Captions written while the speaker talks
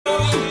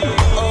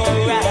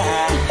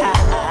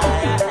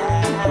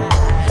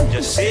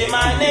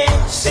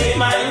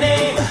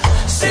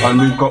And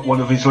we've got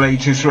one of his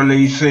latest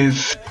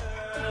releases,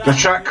 the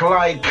track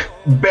like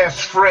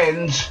Best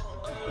Friends.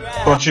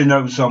 But you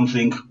know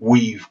something,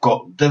 we've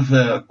got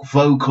the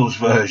vocals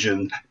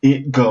version.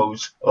 It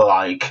goes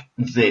like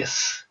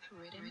this.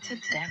 To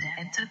them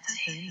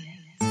entertain.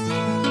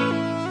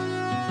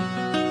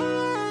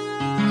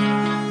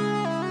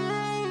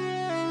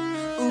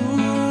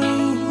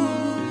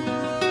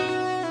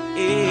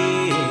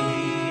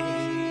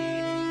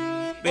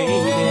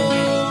 Baby,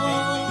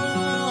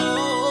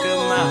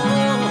 come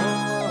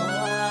on.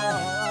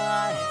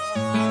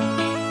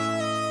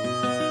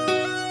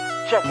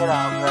 Check it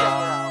out,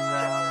 girl.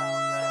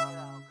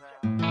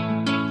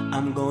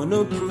 I'm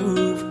gonna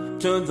prove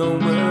to the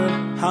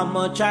world how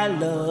much I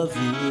love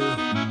you.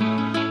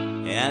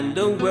 And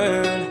the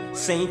world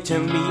say to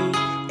me,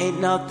 ain't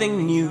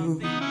nothing new.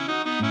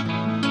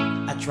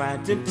 I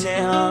tried to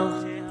tell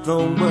the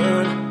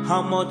world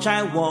how much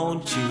I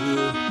want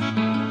you.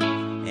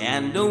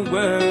 And the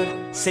world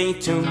say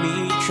to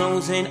me,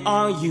 chosen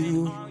are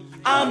you.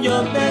 I'm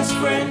your best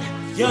friend,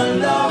 your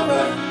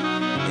lover,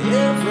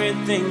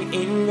 everything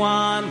in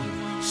one.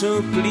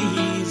 So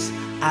please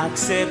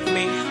accept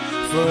me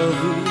for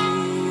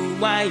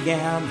who I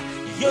am.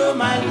 You're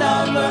my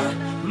lover,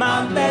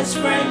 my best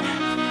friend,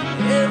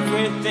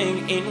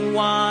 everything in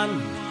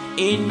one.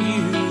 In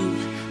you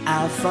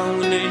I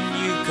found a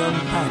new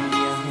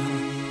companion.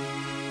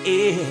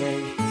 Yeah.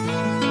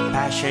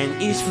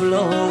 Passion is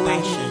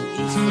flowing,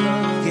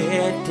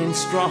 getting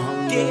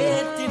strong,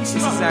 getting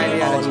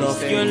stronger. All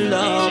of your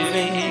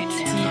loving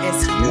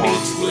makes me know.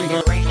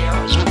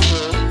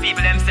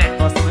 People them say,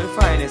 possible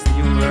finest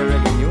new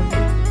reggae new.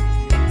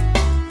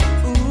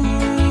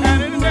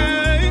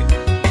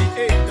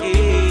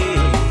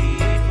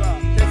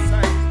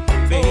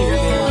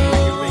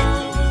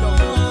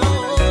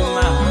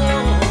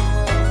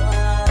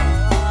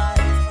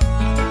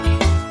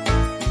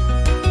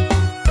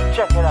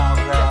 Check it out,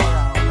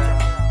 girl.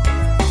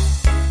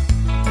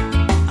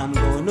 I'm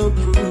gonna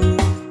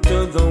prove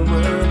to the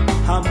world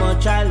how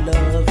much I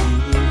love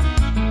you.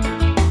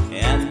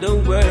 And the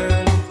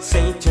world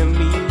say to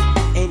me,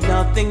 ain't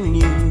nothing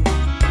new.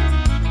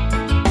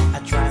 I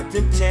tried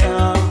to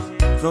tell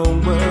the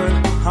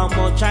world how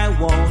much I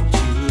want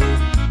you.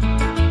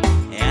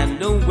 And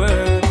the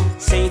world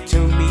say to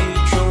me,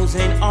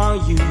 chosen are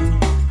you.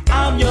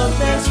 I'm your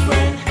best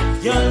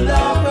friend, your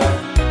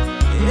lover,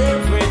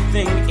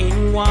 everything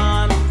in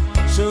one.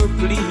 So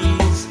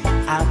please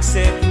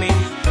accept me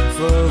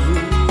for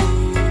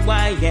who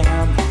I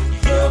am.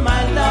 You're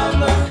my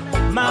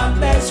lover, my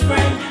best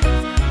friend,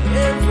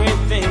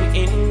 everything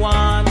in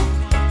one.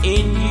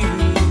 In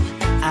you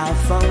I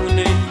found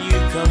a new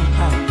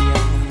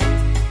companion.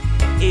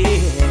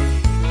 Yeah.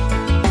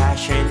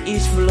 Passion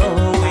is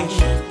flowing,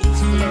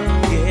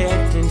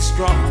 getting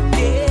strong,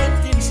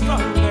 getting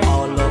stronger.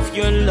 All of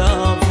your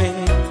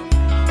loving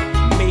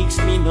makes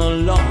me no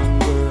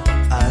longer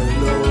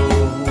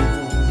alone.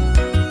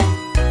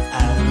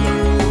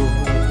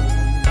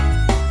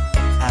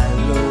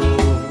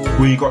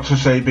 We got to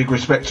say big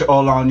respect to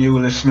all our new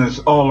listeners,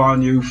 all our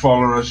new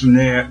followers,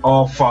 near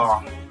or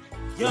far.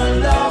 Your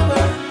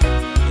lover,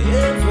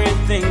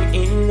 everything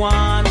in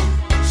one.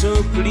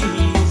 So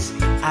please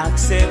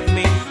accept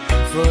me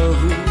for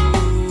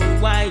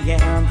who I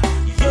am.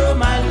 You're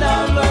my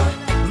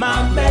lover,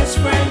 my best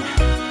friend,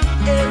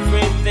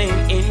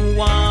 everything in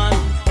one.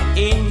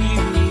 In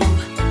you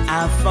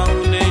I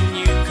found a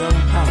new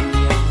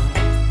companion.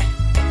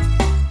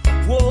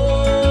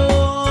 Whoa.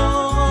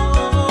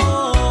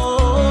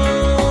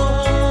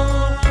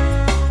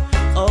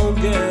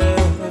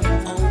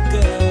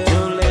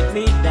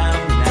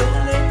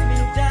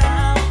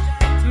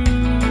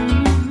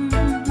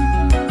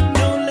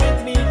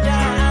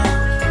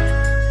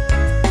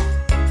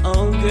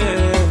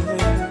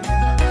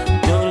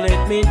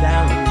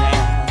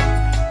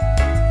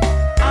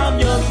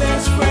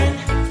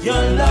 Your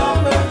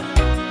lover,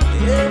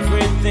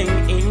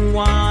 everything in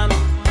one.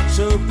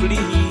 So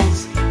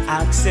please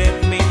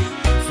accept me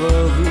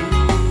for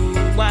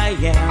who I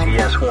am.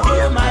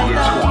 You're my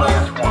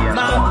lover,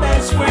 my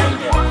best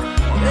friend,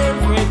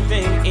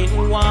 everything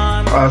in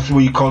one. As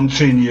we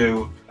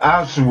continue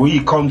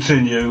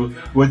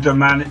with the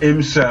man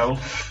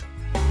himself,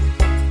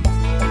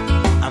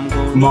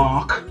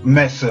 Mark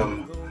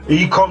Messam.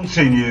 He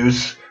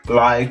continues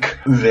like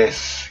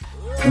this.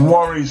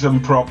 Worries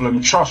and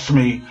problem, trust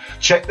me.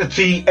 Check the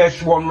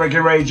TS1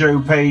 Reggae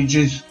Radio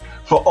pages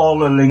for all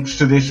the links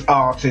to this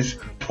artist.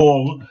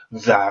 Pull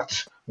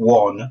that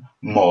one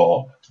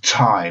more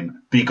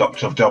time. Big up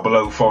to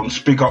 00 Fonts,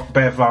 big up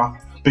Beva,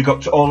 big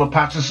up to all the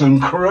Patterson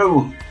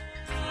crew,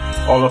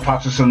 all the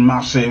Patterson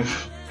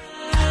Massive.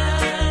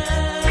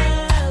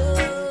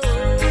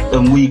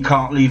 And we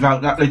can't leave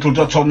out that little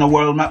dot on the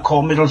world map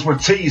called Middlesbrough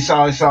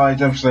Teesside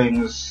side of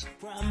things.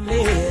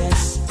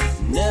 Promise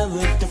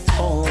never to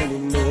fall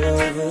in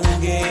love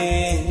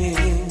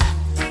again,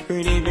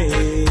 pretty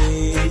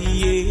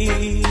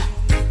baby.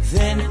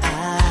 Then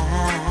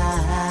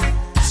I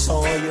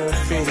saw your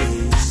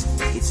face.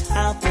 It's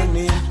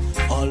happening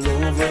all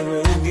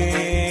over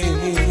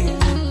again.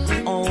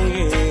 Oh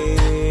yeah.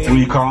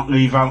 can't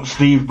leave out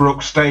Steve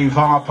Brooks, Dave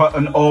Harper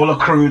and all the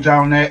crew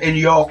down there in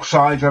York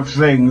side of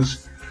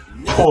things.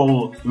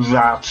 Pull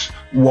that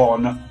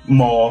one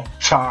more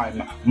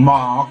time.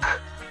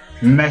 Mark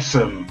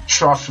Messam,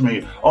 trust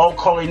me. All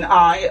Colin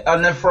I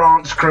and the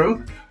France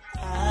crew.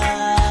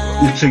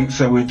 You think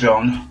so we're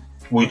done?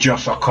 We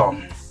just are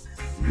come.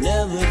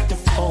 Never to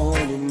fall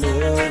in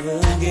love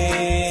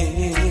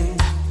again.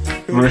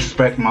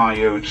 Respect my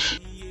youths.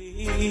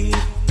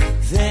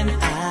 Then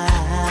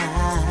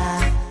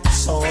I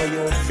saw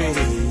your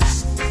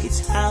face.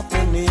 It's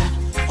happening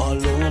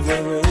all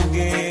over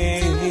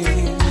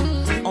again.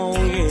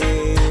 Oh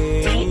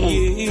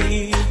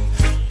yeah.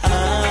 I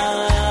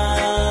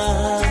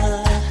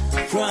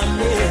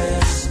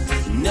promise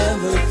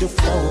never to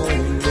fall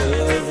in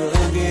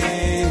love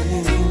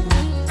again.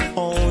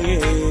 Oh yeah.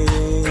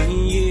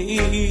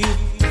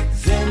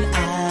 Then I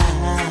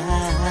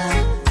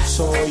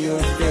saw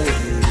your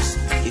face.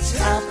 It's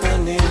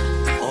happening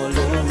all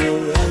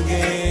over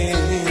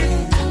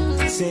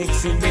again.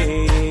 Sexy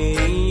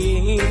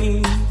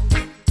babe,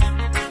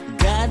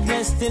 God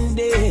rest in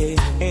day,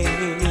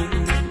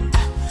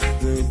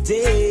 the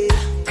day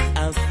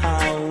I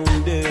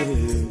found her.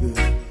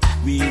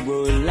 We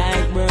were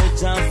like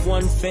birds of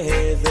one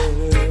feather.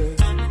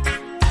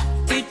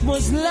 It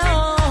was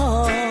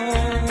love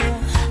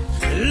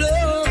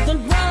that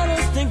brought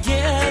us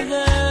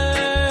together.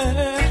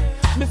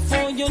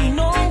 Before you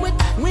know it,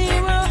 we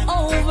were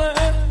over.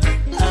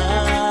 I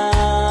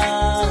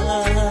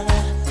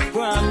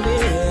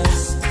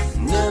promise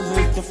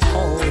never to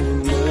fall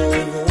in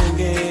love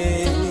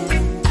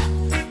again.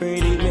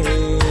 Pretty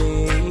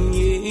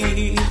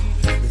babe,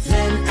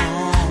 then I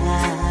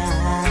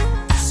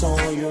saw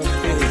your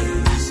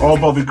face. Oh,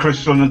 Bobby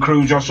Crystal and the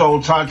crew just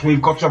hold tight.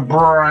 We've got a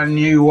brand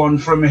new one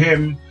from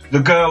him. The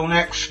Girl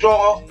Next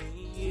Door.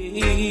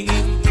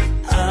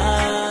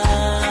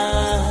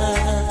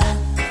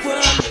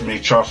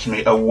 Trust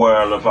me, a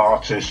whirl of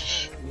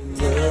artists.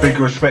 Big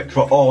respect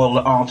for all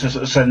the artists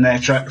that send their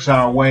tracks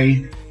our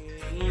way.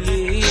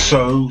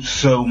 So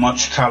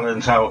much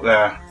talent out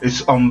there.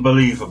 It's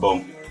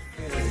unbelievable.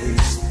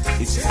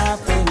 It's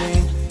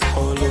happening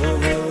all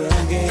over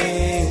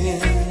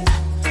again.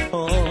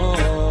 Oh.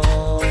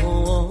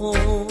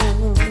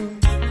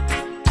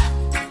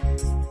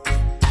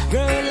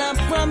 Girl, I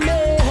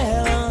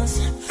promise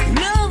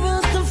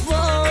never to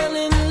fall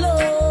in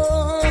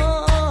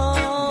love.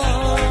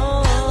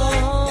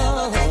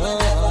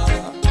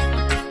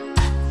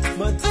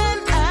 But then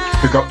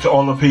Big up to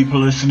all the people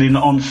listening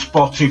on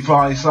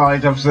Spotify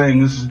side of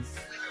things.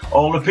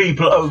 All the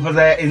people over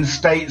there in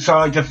state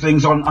side of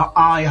things on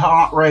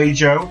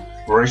iHeartRadio.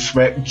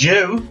 Respect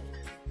you.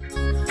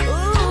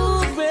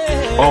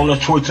 All the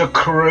Twitter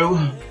crew.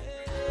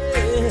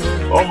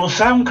 All the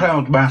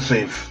SoundCloud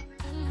massive.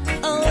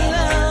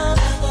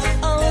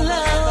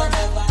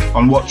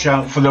 And watch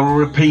out for the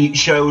repeat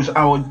shows.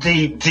 Our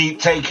deep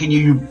taking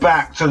you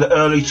back to the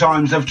early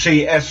times of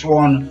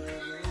TS1.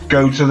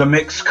 Go to the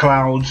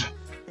Mixcloud.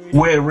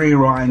 We're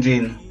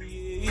rewinding.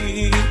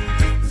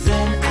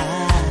 then I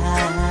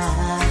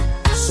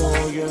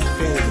saw your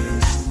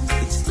face.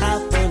 It's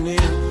happening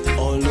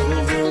all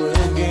over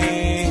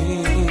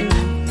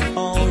again.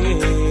 Oh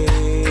yeah.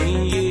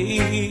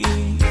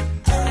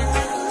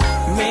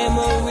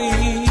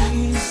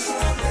 Memories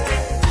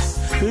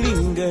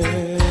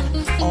linger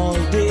all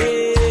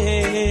day.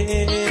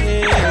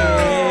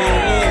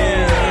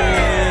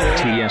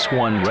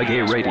 TS1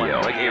 Reggae Radio.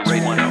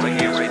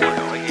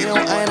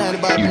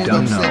 You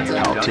don't know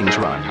how things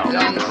run.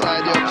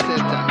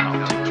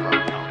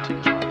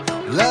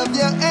 Love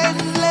you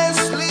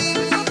endlessly.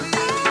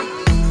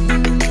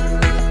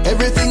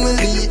 Everything will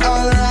be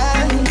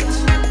alright.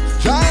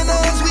 Dry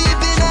those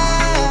weeping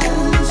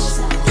eyes.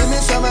 Give me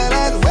some of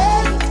that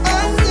wet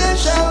on your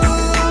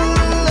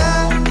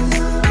shoulder.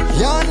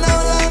 You're no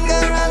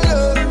longer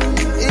alone.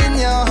 In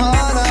your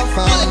heart I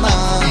found my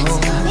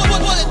home.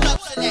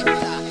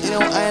 You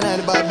know I ain't had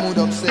a bad mood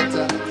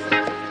upsetter.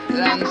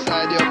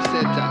 Alongside the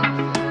upsetter.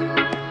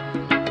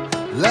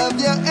 Love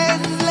you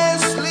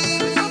endlessly.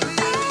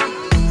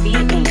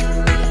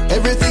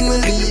 Everything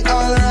will be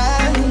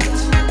alright.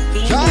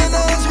 Dry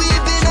those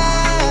weeping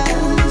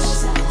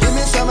eyes. Give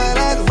me some of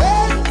that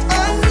wet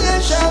on your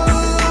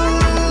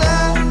shoulder.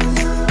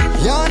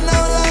 You're no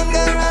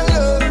longer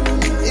alone.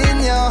 In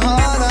your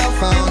heart I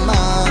found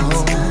my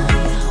home.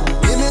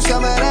 Give me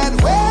some of that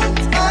wet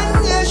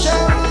on your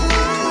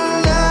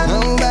shoulder.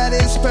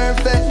 Nobody's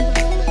perfect.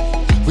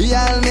 We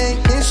all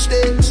make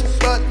mistakes,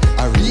 but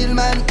a real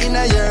man in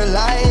your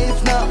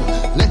life now.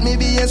 Let me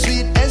be a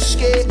sweet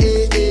escape.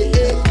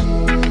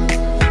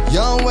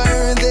 You're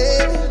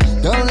worthy,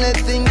 don't let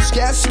things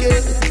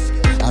cascade.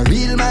 A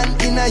real man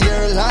in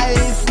your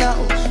life now.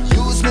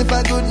 Use me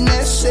for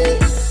goodness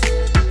sake.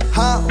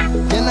 How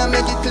can I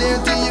make it clear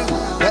to you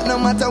that no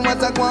matter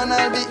what I want,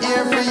 I'll be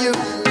here for you.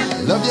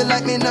 Love you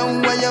like me know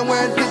where your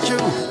word be true.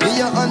 Be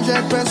your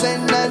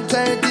 100% not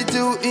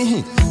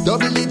 32.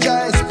 Double the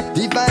choice,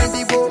 divide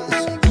the woes.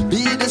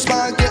 Be the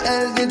spark you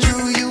held me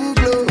through, you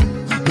glow.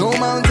 No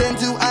mountain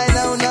too high,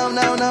 no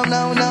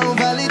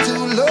valley too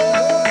low.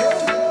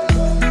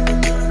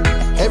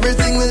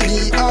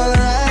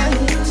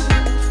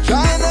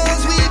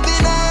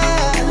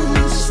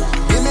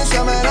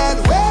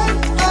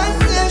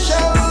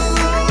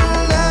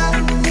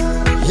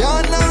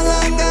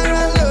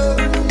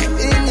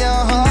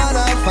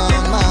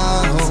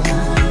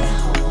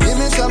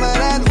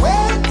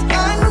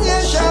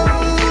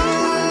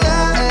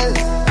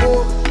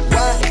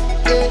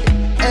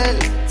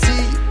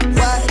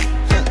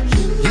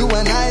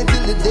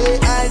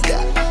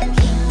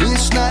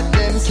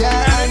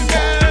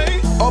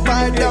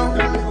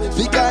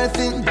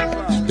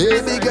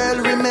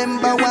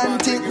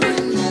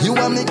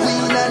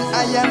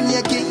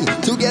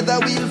 Together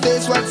we'll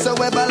face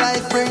whatsoever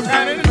life brings.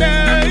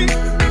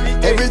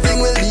 Everything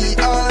will be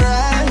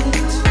alright.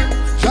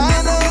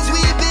 Dry those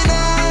weeping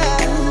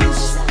eyes.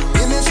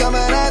 Give me some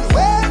of that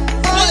wet.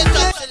 Pull it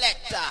up,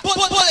 selector.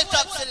 Pull it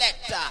up,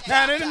 selector.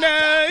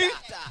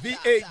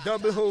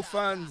 V8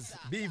 fans,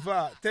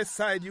 Beaver, Test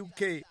Side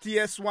UK,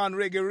 TS1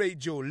 Reggae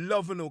Radio,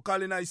 loving you,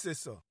 calling I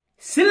sister.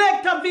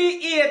 Selector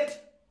V8.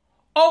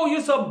 Oh,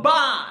 you so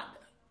bad.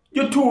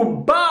 You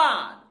too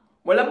bad.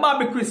 Well, a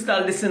Bobby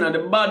Crystal listener, the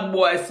bad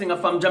boy singer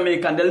from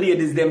Jamaica, and the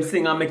ladies them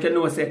sing and make you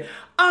know say,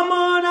 I'm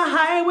on a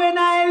high when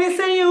I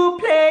listen you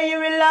play, you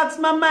relax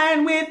my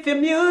mind with the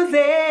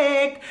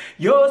music.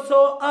 You're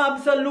so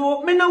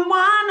absolute, me no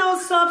want no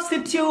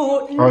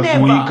substitute, As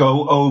never. we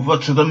go over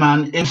to the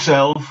man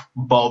himself,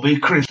 Bobby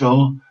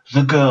Crystal,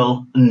 the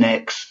girl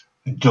next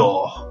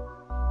door.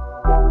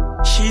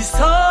 She's so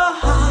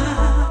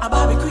high, a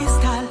Bobby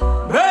Crystal,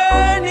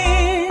 burning.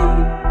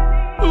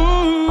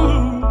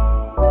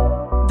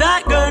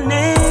 That girl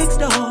next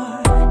door,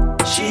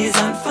 she's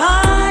on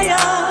fire.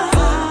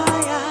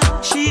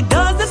 She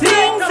does the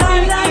things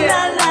I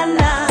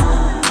love.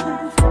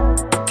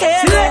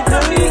 Can't let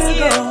her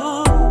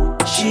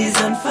go. She's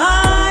on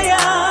fire.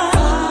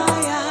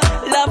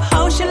 Love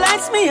how she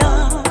lights me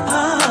up.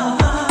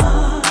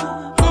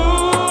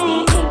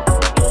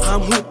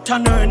 I'm hooked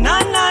on her, na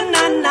na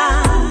na na.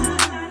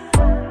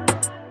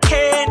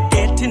 Can't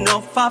get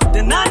enough of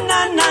the na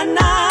na na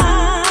na.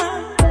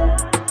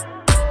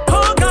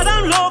 Oh God,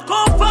 I'm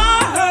loco for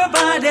her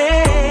body.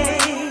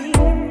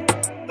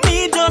 Me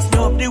just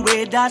love the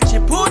way that she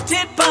put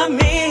it for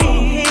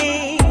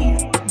me.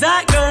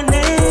 That girl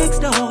next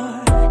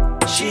door,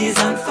 she's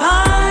on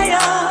fire.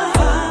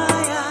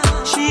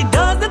 She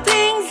does the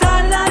things I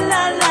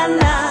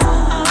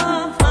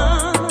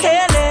love.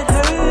 Can't let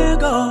her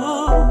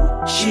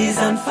go. She's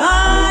on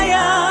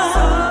fire.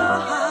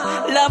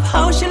 Love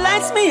how she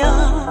lights me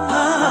up.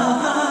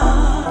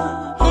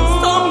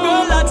 Some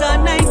girl at a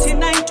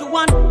 99 to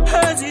 1,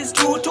 hers is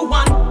 2 to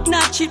 1.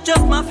 Not she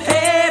just my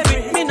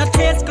favorite. Me no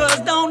taste girls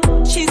down.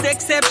 She's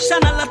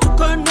exceptional. I took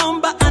her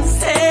number and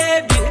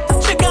saved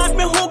it. She got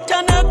me hooked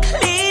on her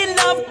clean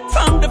love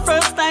from the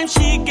first time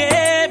she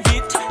gave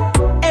it.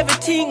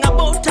 Everything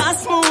about her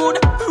smooth.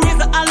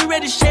 Razor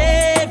already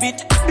shave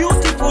it.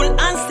 Beautiful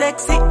and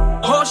sexy.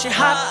 Oh, she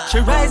hot. She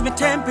rise me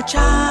temperature.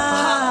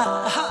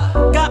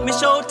 Got me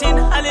shouting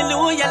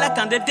hallelujah like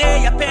on the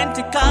day of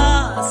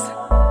Pentecost.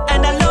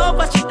 And I love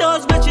what she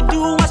does, what she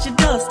do, what she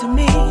does to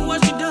me.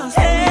 What she does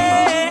to me.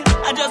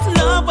 I just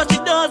love what she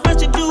does, what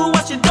she do,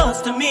 what she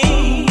does to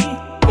me.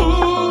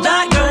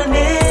 That girl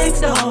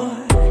next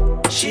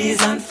door,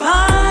 she's on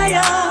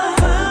fire.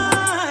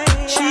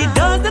 She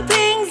does the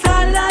things I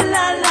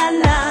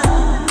love.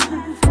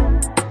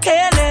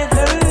 Can't let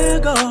her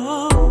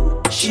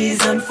go.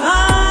 She's on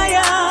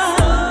fire.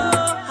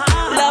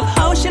 Love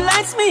how she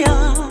lights me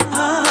up.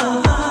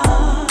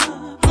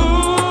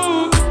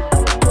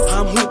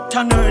 I'm hooked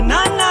on her,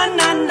 na na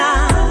na na.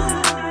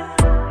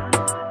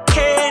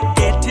 Can't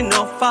get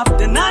enough of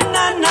the na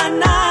na na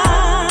na.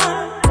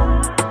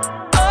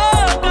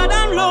 Oh God,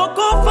 I'm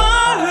loco for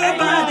her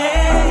body.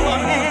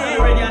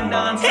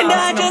 And I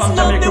just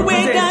love the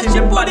way that she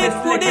put it.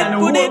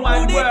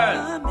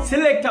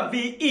 Selector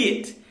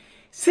V8.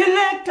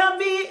 Selector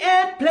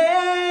V8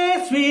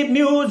 play sweet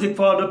music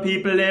for the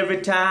people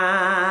every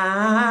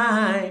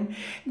time,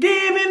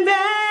 giving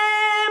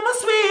them a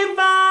sweet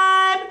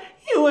vibe.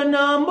 You are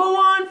number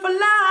one for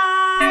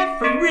life,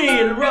 for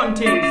real, run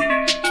things.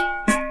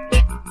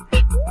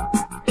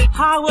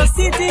 I was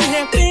sitting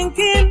here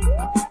thinking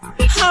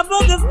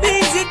about the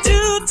things you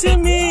do to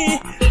me,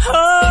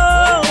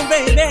 oh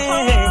baby.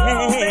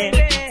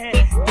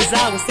 Cause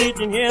I was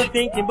sitting here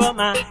thinking about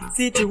my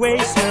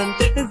situation,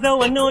 as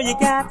though I know you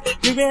got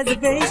your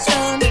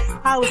reservation.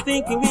 I was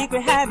thinking we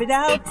could have it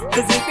out,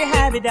 cause if we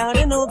have it out,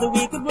 I know that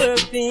we could work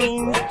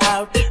things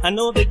out. I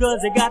know the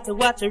girls, they got to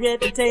watch your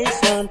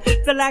reputation.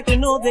 They like to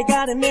know they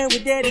got a man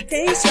with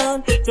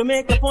dedication. To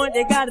make a point,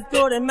 they gotta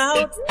throw them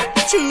out.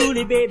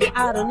 Truly, baby,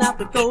 I don't have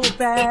to go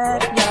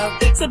back now.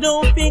 So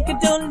don't think I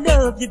don't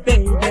love you,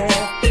 baby.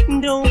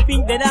 Don't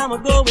think that I'm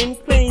going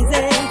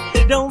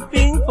crazy. Don't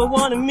think for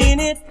 1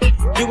 minute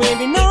you ain't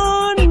been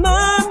on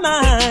my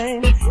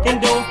mind.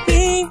 And don't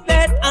think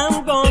that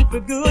I'm gone for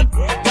good.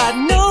 God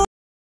knows